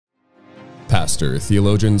pastor,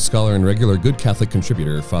 theologian, scholar, and regular Good Catholic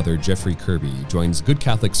contributor, Father Jeffrey Kirby, joins Good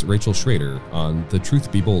Catholic's Rachel Shrader on the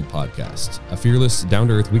Truth Be Bold podcast, a fearless,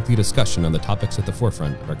 down-to-earth weekly discussion on the topics at the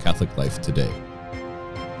forefront of our Catholic life today.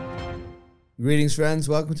 Greetings, friends.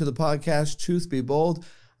 Welcome to the podcast, Truth Be Bold.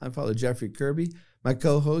 I'm Father Jeffrey Kirby. My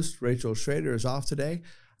co-host, Rachel Shrader, is off today.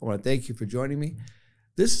 I want to thank you for joining me.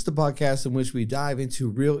 This is the podcast in which we dive into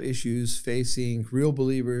real issues facing real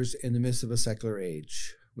believers in the midst of a secular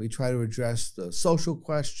age. We try to address the social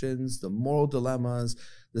questions, the moral dilemmas,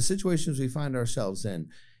 the situations we find ourselves in.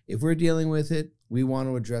 If we're dealing with it, we want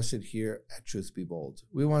to address it here at Truth Be Bold.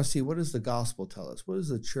 We want to see, what does the gospel tell us? What does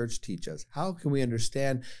the church teach us? How can we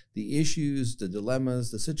understand the issues, the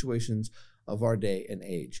dilemmas, the situations of our day and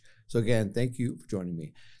age? So again, thank you for joining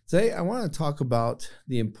me. Today, I want to talk about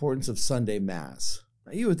the importance of Sunday Mass.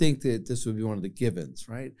 Now, you would think that this would be one of the givens,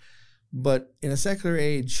 right? But in a secular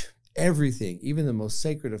age, everything, even the most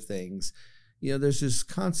sacred of things, there's this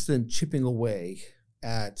constant chipping away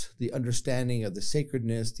at the understanding of the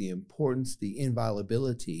sacredness, the importance, the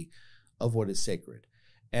inviolability of what is sacred.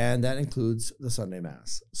 And that includes the Sunday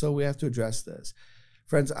Mass. So we have to address this.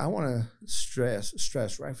 Friends, I want to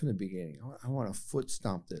stress right from the beginning, I want to foot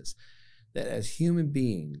stomp this, that as human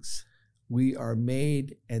beings, we are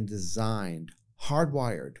made and designed,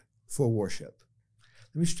 hardwired for worship.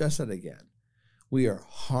 Let me stress that again. We are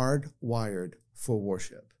hardwired for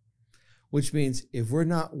worship, which means if we're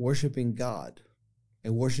not worshiping God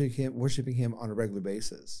and worshiping Him on a regular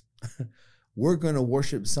basis, we're going to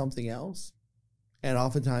worship something else, and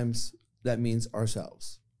oftentimes that means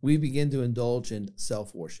ourselves. We begin to indulge in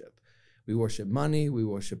self-worship. We worship money, we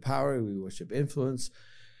worship power, we worship influence,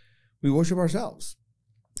 we worship ourselves,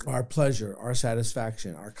 our pleasure, our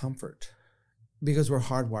satisfaction, our comfort, because we're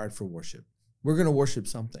hardwired for worship. We're going to worship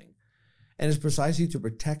something. And it's precisely to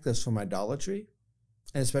protect us from idolatry,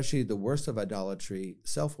 and especially the worst of idolatry,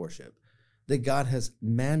 self-worship, that God has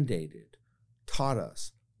mandated, taught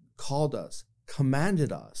us, called us,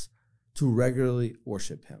 commanded us to regularly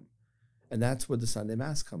worship Him. And that's where the Sunday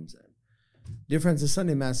Mass comes in. Dear friends, the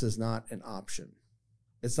Sunday Mass is not an option.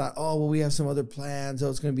 It's not, we have some other plans,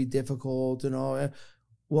 it's going to be difficult and all.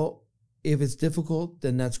 Well, if it's difficult,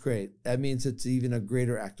 then that's great. That means it's even a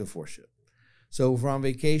greater act of worship. So if we're on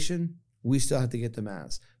vacation, we still have to get to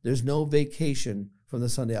Mass. There's no vacation from the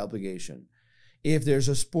Sunday obligation. If there's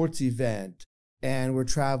a sports event and we're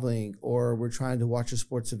traveling, or we're trying to watch a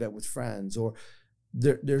sports event with friends, or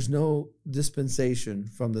there's no dispensation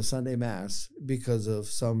from the Sunday Mass because of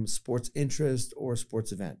some sports interest or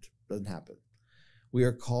sports event. Doesn't happen. We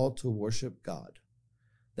are called to worship God.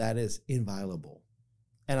 That is inviolable.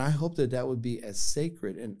 And I hope that that would be as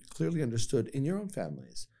sacred and clearly understood in your own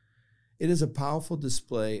families. It is a powerful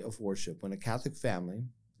display of worship when a Catholic family,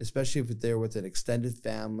 especially if they're with an extended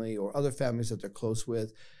family or other families that they're close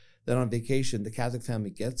with, that on vacation, the Catholic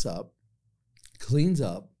family gets up, cleans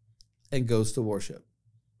up, and goes to worship.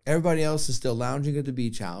 Everybody else is still lounging at the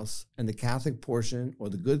beach house, and the Catholic portion, or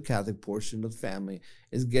the good Catholic portion of the family,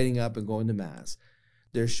 is getting up and going to Mass.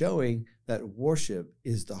 They're showing that worship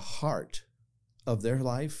is the heart of their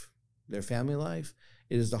life, their family life.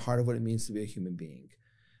 It is the heart of what it means to be a human being.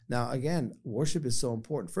 Now, again, worship is so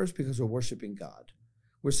important. First, because we're worshiping God.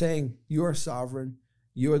 We're saying, you are sovereign.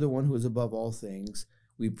 You are the one who is above all things.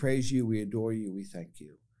 We praise you. We adore you. We thank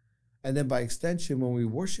you. And then by extension, when we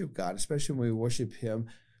worship God, especially when we worship Him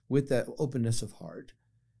with that openness of heart,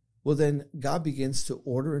 well, then God begins to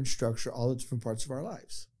order and structure all the different parts of our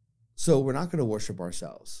lives. So we're not going to worship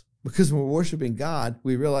ourselves. Because when we're worshiping God,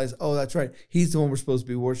 we realize, that's right. He's the one we're supposed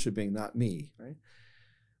to be worshiping, not me, right?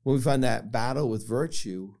 When we find that battle with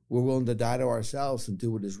virtue, we're willing to die to ourselves and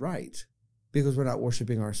do what is right because we're not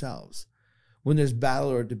worshiping ourselves. When there's battle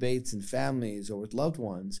or debates in families or with loved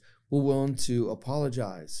ones, we're willing to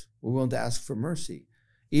apologize. We're willing to ask for mercy,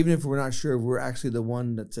 even if we're not sure if we're actually the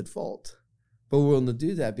one that's at fault. But we're willing to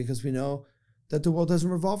do that because we know that the world doesn't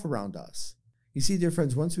revolve around us. You see, dear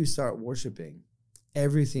friends, once we start worshiping,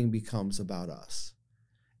 everything becomes about us.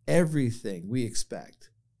 Everything we expect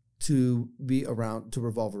to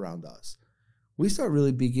revolve around us. We start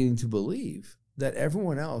really beginning to believe that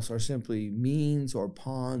everyone else are simply means or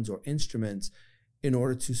pawns or instruments in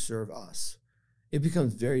order to serve us. It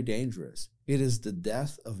becomes very dangerous. It is the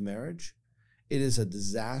death of marriage. It is a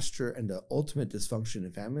disaster and the ultimate dysfunction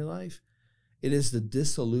in family life. It is the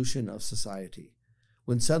dissolution of society.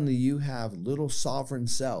 When suddenly you have little sovereign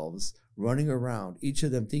selves running around, each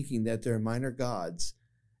of them thinking that they're minor gods,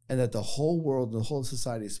 and that the whole world and the whole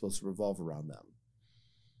society is supposed to revolve around them.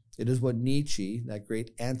 It is what Nietzsche, that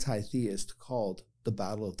great anti-theist, called the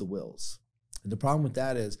battle of the wills. And the problem with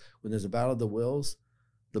that is when there's a battle of the wills,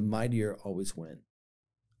 the mightier always win.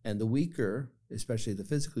 And the weaker, especially the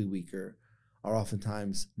physically weaker, are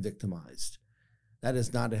oftentimes victimized. That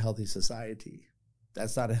is not a healthy society.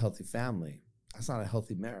 That's not a healthy family. That's not a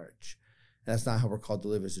healthy marriage. That's not how we're called to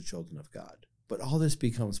live as the children of God. But all this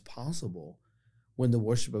becomes possible when the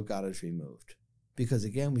worship of God is removed. Because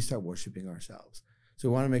again, we start worshiping ourselves. So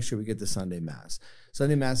we want to make sure we get to Sunday Mass.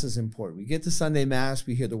 Sunday Mass is important. We get to Sunday Mass,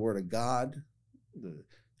 we hear the Word of God. The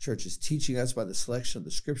church is teaching us by the selection of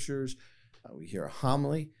the Scriptures. We hear a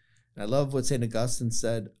homily. And I love what St. Augustine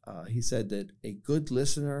said. He said that a good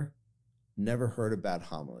listener never heard a bad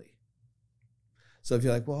homily. So if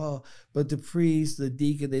you're like, well, but the priest, the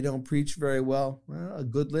deacon, they don't preach very well. Well, a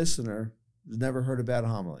good listener has never heard a bad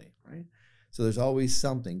homily, right? So there's always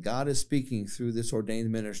something. God is speaking through this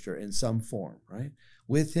ordained minister in some form, right?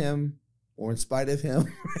 With him or in spite of him,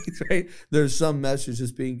 right? There's some message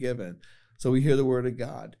that's being given. So we hear the word of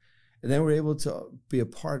God. And then we're able to be a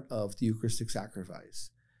part of the Eucharistic sacrifice.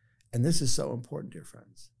 And this is so important, dear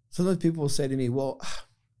friends. Sometimes people will say to me, well,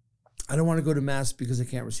 I don't want to go to Mass because I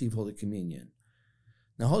can't receive Holy Communion.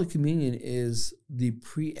 Now, Holy Communion is the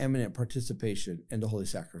preeminent participation in the Holy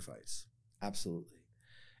Sacrifice. Absolutely.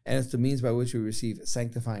 And it's the means by which we receive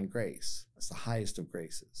sanctifying grace. That's the highest of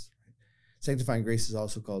graces. Right? Sanctifying grace is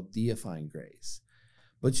also called deifying grace.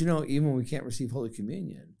 But you know, even when we can't receive Holy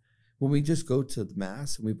Communion, when we just go to the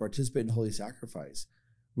Mass and we participate in Holy Sacrifice,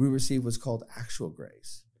 we receive what's called actual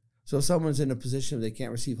grace. So if someone's in a position where they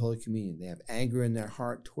can't receive Holy Communion, they have anger in their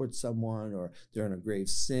heart towards someone, or they're in a grave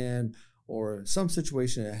sin, or some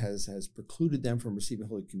situation that has precluded them from receiving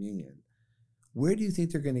Holy Communion, where do you think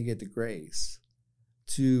they're going to get the grace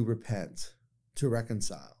to repent, to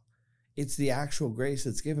reconcile? It's the actual grace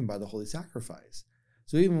that's given by the Holy Sacrifice.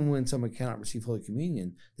 So even when someone cannot receive Holy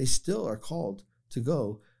Communion, they still are called to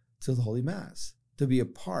go to the Holy Mass, to be a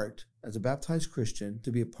part, as a baptized Christian,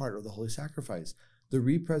 to be a part of the Holy Sacrifice, the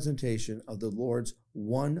representation of the Lord's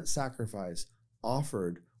one sacrifice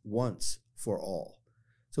offered once for all.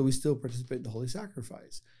 So we still participate in the Holy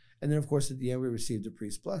Sacrifice. And then, of course, at the end, we receive the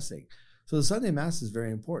priest's blessing. So the Sunday Mass is very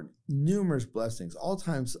important. Numerous blessings, all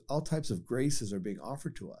types of graces are being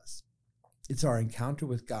offered to us. It's our encounter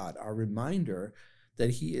with God, our reminder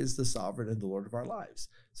that he is the sovereign and the Lord of our lives.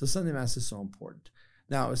 So Sunday Mass is so important.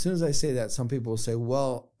 Now, as soon as I say that, some people will say,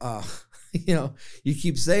 well, you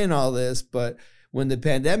keep saying all this, but when the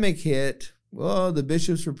pandemic hit, well, the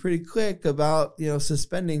bishops were pretty quick about,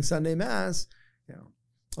 suspending Sunday Mass.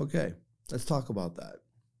 Okay, let's talk about that,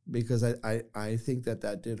 because I think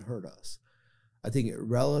that did hurt us. I think it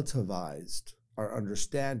relativized our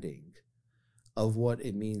understanding of what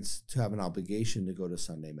it means to have an obligation to go to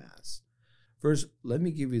Sunday Mass. First, let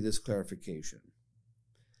me give you this clarification.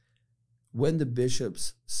 When the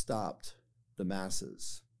bishops stopped the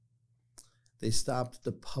Masses, they stopped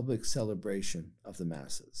the public celebration of the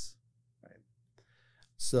Masses. Right?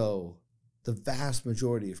 So the vast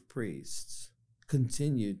majority of priests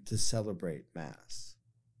continued to celebrate Mass.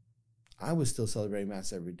 I was still celebrating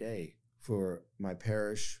Mass every day for my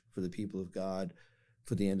parish, for the people of God,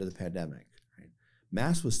 for the end of the pandemic. Right?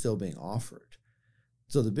 Mass was still being offered.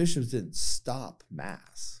 So the bishops didn't stop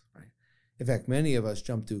Mass. Right? In fact, many of us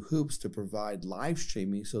jumped through hoops to provide live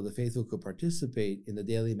streaming so the faithful could participate in the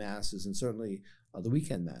daily Masses and certainly the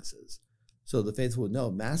weekend Masses. So the faithful would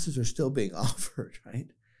know Masses are still being offered, right?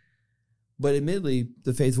 But admittedly,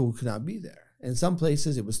 the faithful could not be there. In some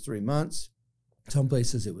places, it was 3 months. Some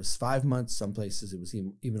places, it was 5 months. Some places, it was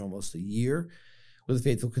even almost a year where the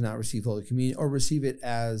faithful could not receive Holy Communion or receive it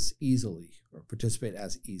as easily or participate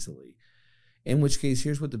as easily. In which case,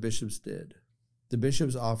 here's what the bishops did. The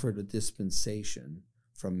bishops offered a dispensation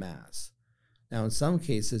from Mass. Now, in some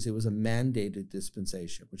cases, it was a mandated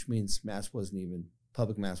dispensation, which means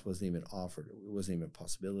public Mass wasn't even offered. It wasn't even a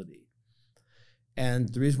possibility. And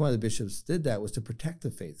the reason why the bishops did that was to protect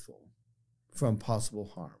the faithful from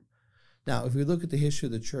possible harm. Now, if we look at the history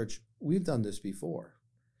of the church, we've done this before.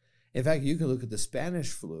 In fact, you can look at the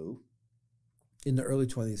Spanish flu in the early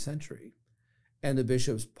 20th century, and the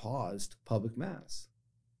bishops paused public Mass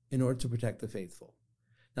in order to protect the faithful.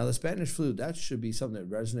 Now, the Spanish flu, that should be something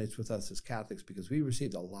that resonates with us as Catholics, because we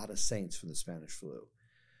received a lot of saints from the Spanish flu.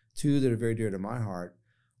 Two that are very dear to my heart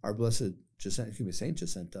are Saint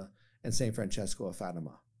Jacinta and Saint Francesco of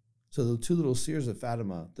Fatima. So the two little seers of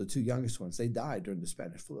Fatima, the two youngest ones, they died during the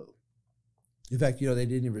Spanish flu. In fact, they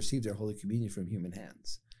didn't even receive their Holy Communion from human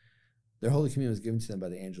hands. Their Holy Communion was given to them by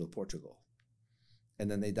the angel of Portugal. And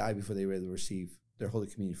then they died before they were able to receive their Holy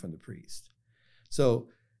Communion from the priest. So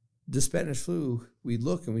the Spanish flu, we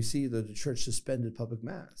look and we see that the church suspended public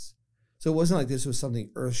Mass. So it wasn't like this was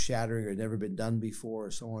something earth-shattering or had never been done before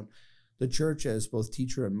or so on. the church, as both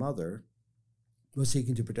teacher and mother, was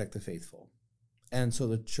seeking to protect the faithful. And so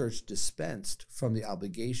the church dispensed from the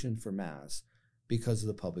obligation for Mass because of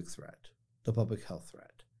the public threat, the public health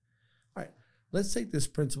threat. All right, let's take this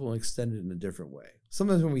principle and extend it in a different way.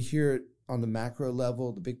 Sometimes when we hear it on the macro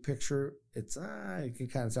level, the big picture, it can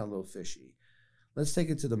kind of sound a little fishy. Let's take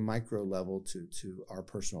it to the micro level, to our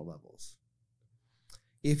personal levels.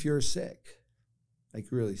 If you're sick,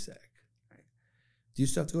 like really sick, right, do you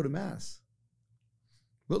still have to go to Mass?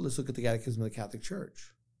 Well, let's look at the Catechism of the Catholic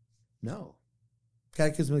Church. No.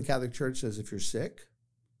 Catechism of the Catholic Church says if you're sick,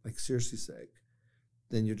 like seriously sick,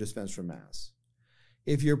 then you're dispensed from Mass.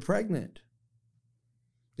 If you're pregnant,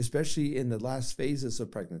 especially in the last phases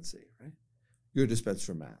of pregnancy, right, you're dispensed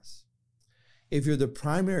from Mass. If you're the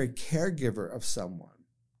primary caregiver of someone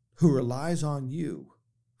who relies on you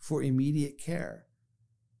for immediate care,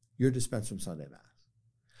 you're dispensed from Sunday Mass.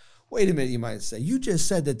 Wait a minute, you might say. You just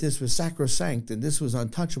said that this was sacrosanct and this was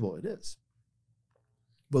untouchable. It is.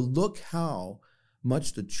 But look how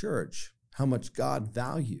much the church, how much God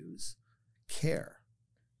values care.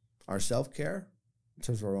 Our self-care, in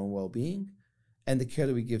terms of our own well-being, and the care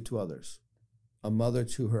that we give to others. A mother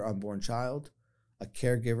to her unborn child, a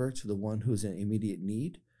caregiver to the one who's in immediate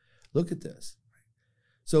need. Look at this.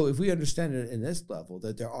 So if we understand it in this level,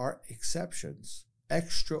 that there are exceptions,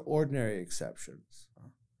 extraordinary exceptions,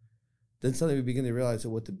 then suddenly we begin to realize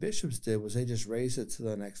that what the bishops did was they just raised it to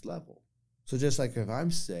the next level. So just like if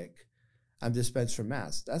I'm sick, I'm dispensed from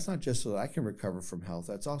Mass. That's not just so that I can recover from health.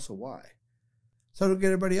 That's also why. So I don't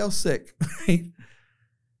get everybody else sick, right?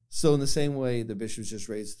 So in the same way, the bishops just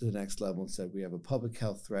raised it to the next level and said, we have a public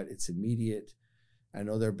health threat. It's immediate. I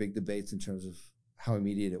know there are big debates in terms of how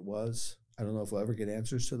immediate it was. I don't know if we'll ever get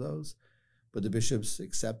answers to those, but the bishops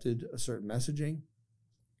accepted a certain messaging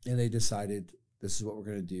and they decided this is what we're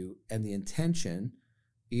going to do. And the intention,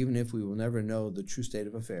 even if we will never know the true state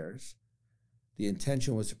of affairs, the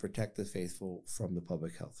intention was to protect the faithful from the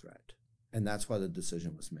public health threat. And that's why the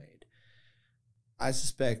decision was made. I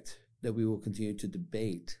suspect that we will continue to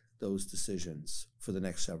debate those decisions for the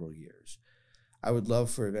next several years. I would love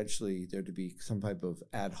for eventually there to be some type of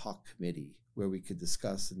ad hoc committee where we could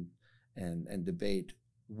discuss and debate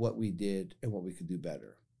what we did and what we could do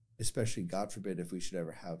better, especially, God forbid, if we should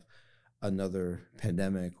ever have another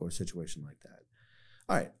pandemic or situation like that.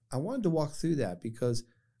 All right, I wanted to walk through that because,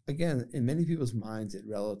 again, in many people's minds, it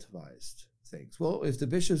relativized things. Well, if the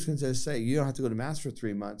bishops can just say, you don't have to go to Mass for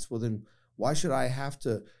 3 months, well, then why should I have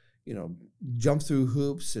to, jump through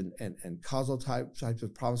hoops and cause all types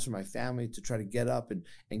of problems for my family to try to get up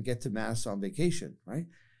and get to Mass on vacation, right?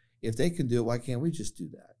 If they can do it, why can't we just do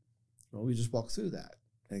that? Well, we just walked through that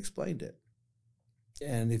and explained it.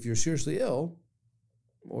 And if you're seriously ill,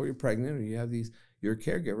 or you're pregnant, or you're a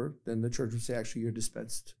caregiver, then the church would say, actually, you're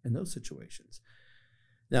dispensed in those situations.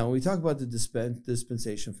 Now, when we talk about the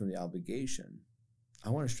dispensation from the obligation,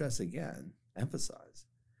 I want to stress again, emphasize,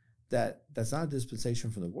 that that's not a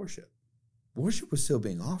dispensation from the worship. Worship was still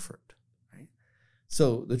being offered, right?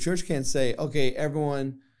 So the church can't say, okay,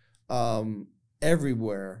 everyone,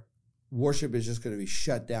 everywhere, worship is just going to be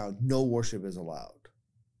shut down. No worship is allowed.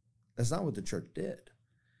 That's not what the church did.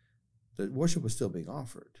 The worship was still being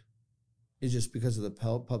offered. It's just because of the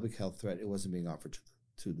public health threat, it wasn't being offered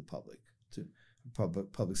to the public, to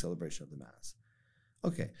public celebration of the Mass.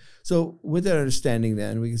 Okay, so with that understanding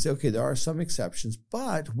then, we can say, okay, there are some exceptions,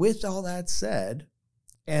 but with all that said,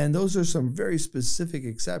 and those are some very specific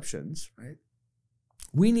exceptions, right?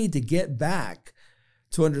 We need to get back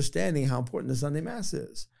to understanding how important the Sunday Mass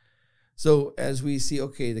is. So as we see,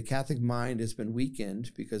 okay, the Catholic mind has been weakened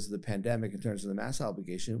because of the pandemic in terms of the Mass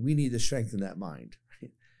obligation, we need to strengthen that mind.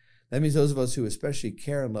 Right? That means those of us who especially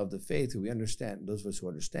care and love the faith, who we understand, those of us who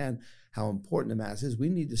understand how important the Mass is, we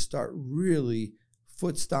need to start really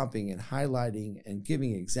foot stomping and highlighting and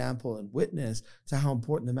giving example and witness to how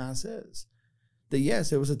important the Mass is. That yes,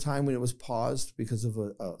 there was a time when it was paused because of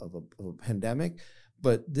a pandemic,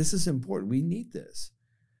 but this is important. We need this.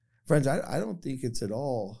 Friends, I don't think it's at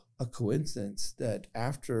all a coincidence that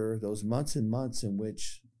after those months and months in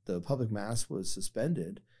which the public Mass was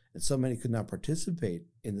suspended and so many could not participate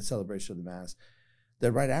in the celebration of the Mass,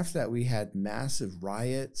 that right after that we had massive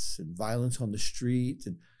riots and violence on the street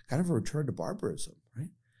and kind of a return to barbarism, right?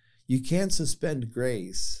 You can't suspend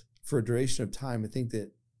grace for a duration of time and think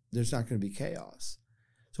that there's not going to be chaos.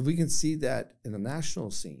 So if we can see that in the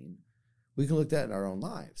national scene, we can look at that in our own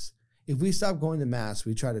lives. If we stop going to Mass,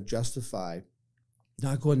 we try to justify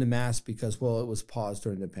not going to Mass because, well, it was paused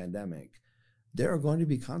during the pandemic. There are going to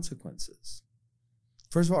be consequences.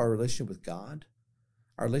 First of all, our relationship with God,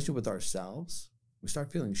 our relationship with ourselves. We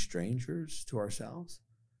start feeling strangers to ourselves.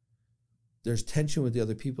 There's tension with the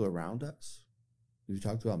other people around us. We've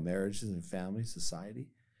talked about marriages and family, society.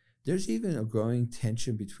 There's even a growing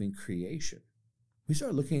tension between creation. We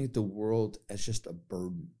start looking at the world as just a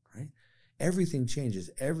burden, right? Everything changes.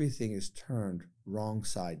 Everything is turned wrong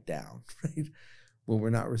side down, right? When we're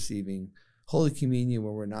not receiving Holy Communion,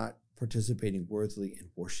 when we're not participating worthily in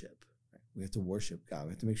worship. Right? We have to worship God.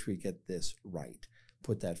 We have to make sure we get this right.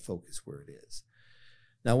 Put that focus where it is.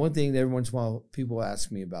 Now, one thing that every once in a while people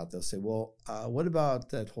ask me about, they'll say, well, what about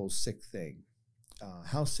that whole sick thing?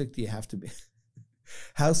 How sick do you have to be?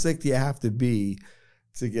 How sick do you have to be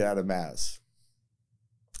to get out of Mass?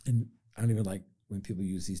 And I don't even like when people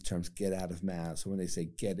use these terms, get out of Mass, or when they say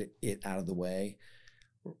get it out of the way.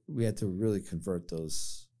 We have to really convert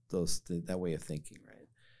that way of thinking, right?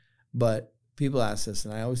 But people ask this,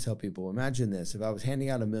 and I always tell people, imagine this. If I was handing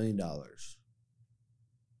out $1 million,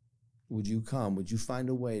 would you come? Would you find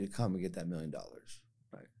a way to come and get that $1 million?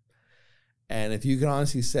 Right? And if you can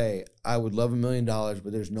honestly say, I would love $1 million,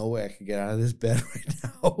 but there's no way I could get out of this bed right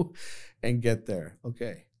now and get there,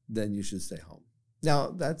 okay, then you should stay home. Now,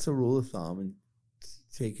 that's a rule of thumb, and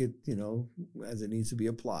take it, as it needs to be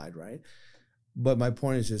applied, right? But my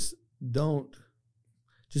point is just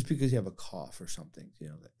because you have a cough or something,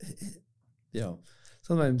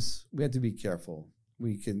 sometimes we have to be careful.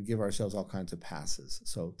 We can give ourselves all kinds of passes.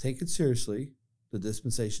 So take it seriously. The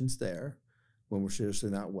dispensation's there when we're seriously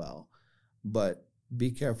not well. But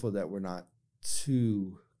be careful that we're not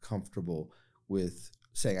too comfortable with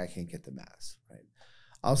saying, I can't get to Mass, right?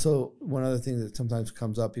 Also, one other thing that sometimes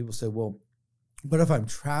comes up, people say, well, what if I'm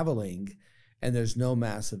traveling and there's no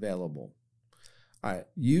Mass available? All right,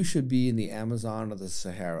 you should be in the Amazon or the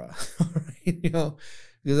Sahara, right?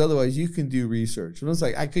 Because otherwise you can do research. It's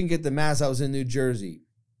like, I couldn't get the Mass, I was in New Jersey.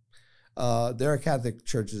 There are Catholic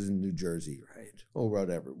churches in New Jersey, right? Or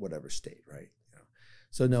whatever state, right?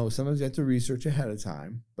 So no, sometimes you have to research ahead of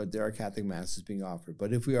time, but there are Catholic Masses being offered.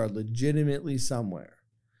 But if we are legitimately somewhere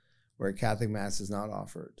where a Catholic Mass is not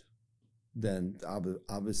offered, then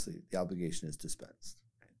obviously the obligation is dispensed.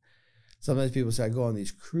 Right? Sometimes people say, I go on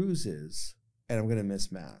these cruises and I'm going to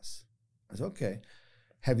miss Mass. I said, okay.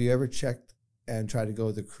 Have you ever checked and tried to go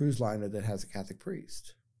with a cruise liner that has a Catholic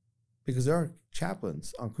priest? Because there are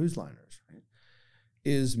chaplains on cruise liners, right?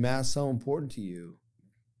 Is Mass so important to you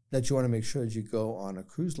that you want to make sure that you go on a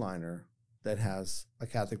cruise liner that has a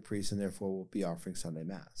Catholic priest and therefore will be offering Sunday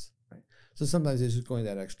Mass, right? So sometimes it's just going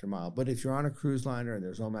that extra mile. But if you're on a cruise liner and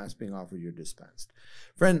there's no Mass being offered, you're dispensed.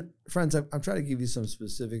 Friends, I'm trying to give you some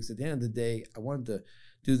specifics. At the end of the day, I wanted to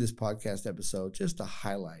do this podcast episode just to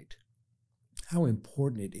highlight how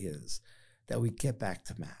important it is that we get back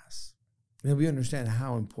to Mass. And we understand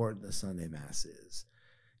how important the Sunday Mass is.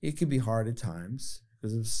 It can be hard at times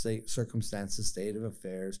because of circumstances, state of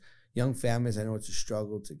affairs. Young families, I know it's a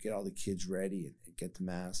struggle to get all the kids ready and get to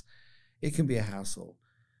Mass. It can be a hassle.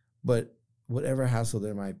 But whatever hassle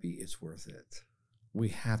there might be, it's worth it. We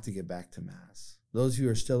have to get back to Mass. Those of you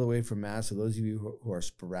who are still away from Mass, or those of you who are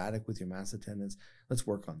sporadic with your Mass attendance, let's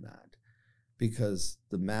work on that. Because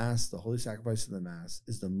the Mass, the Holy Sacrifice of the Mass,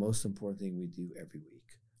 is the most important thing we do every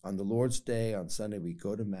week. On the Lord's Day, on Sunday, we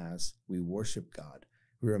go to Mass, we worship God.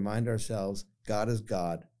 We remind ourselves, God is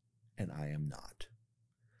God, and I am not.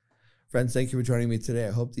 Friends, thank you for joining me today.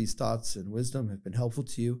 I hope these thoughts and wisdom have been helpful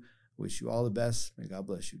to you. Wish you all the best. May God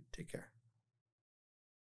bless you. Take care.